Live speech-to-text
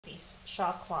these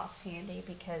shop cloths handy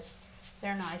because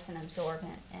they're nice and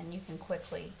absorbent, and you can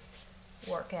quickly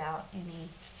work out anything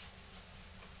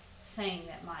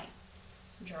that might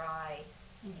dry,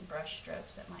 any brush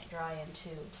strokes that might dry into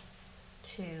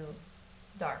too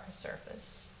dark a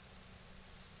surface.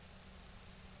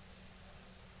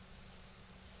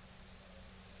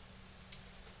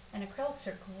 And acrylics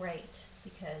are great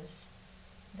because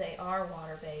they are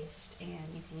water-based,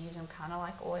 and you can use them kind of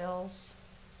like oils,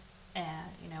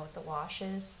 and with the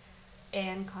washes,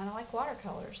 and kind of like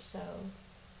watercolors. So,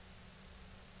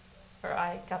 or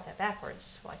I got that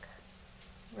backwards, like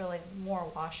really more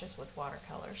washes with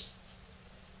watercolors.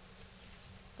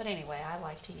 But anyway, I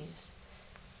like to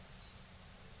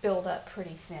build up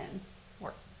pretty thin,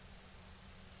 work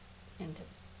into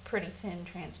pretty thin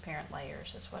transparent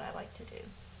layers is what I like to do.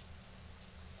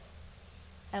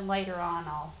 And later on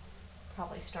I'll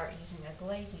probably start using a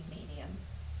glazing medium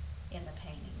in the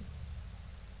painting.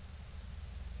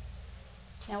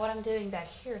 Now what I'm doing back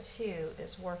here too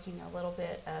is working a little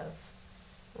bit of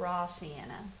raw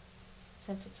sienna.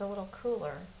 Since it's a little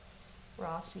cooler,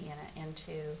 raw sienna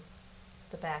into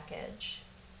the back edge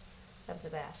of the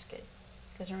basket.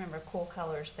 Because remember, cool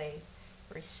colors, they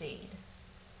recede.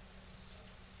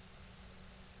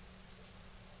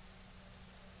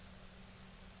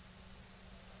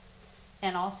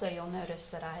 And also you'll notice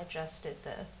that I adjusted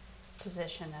the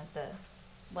position of the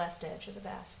left edge of the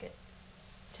basket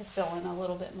to fill in a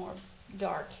little bit more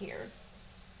dark here.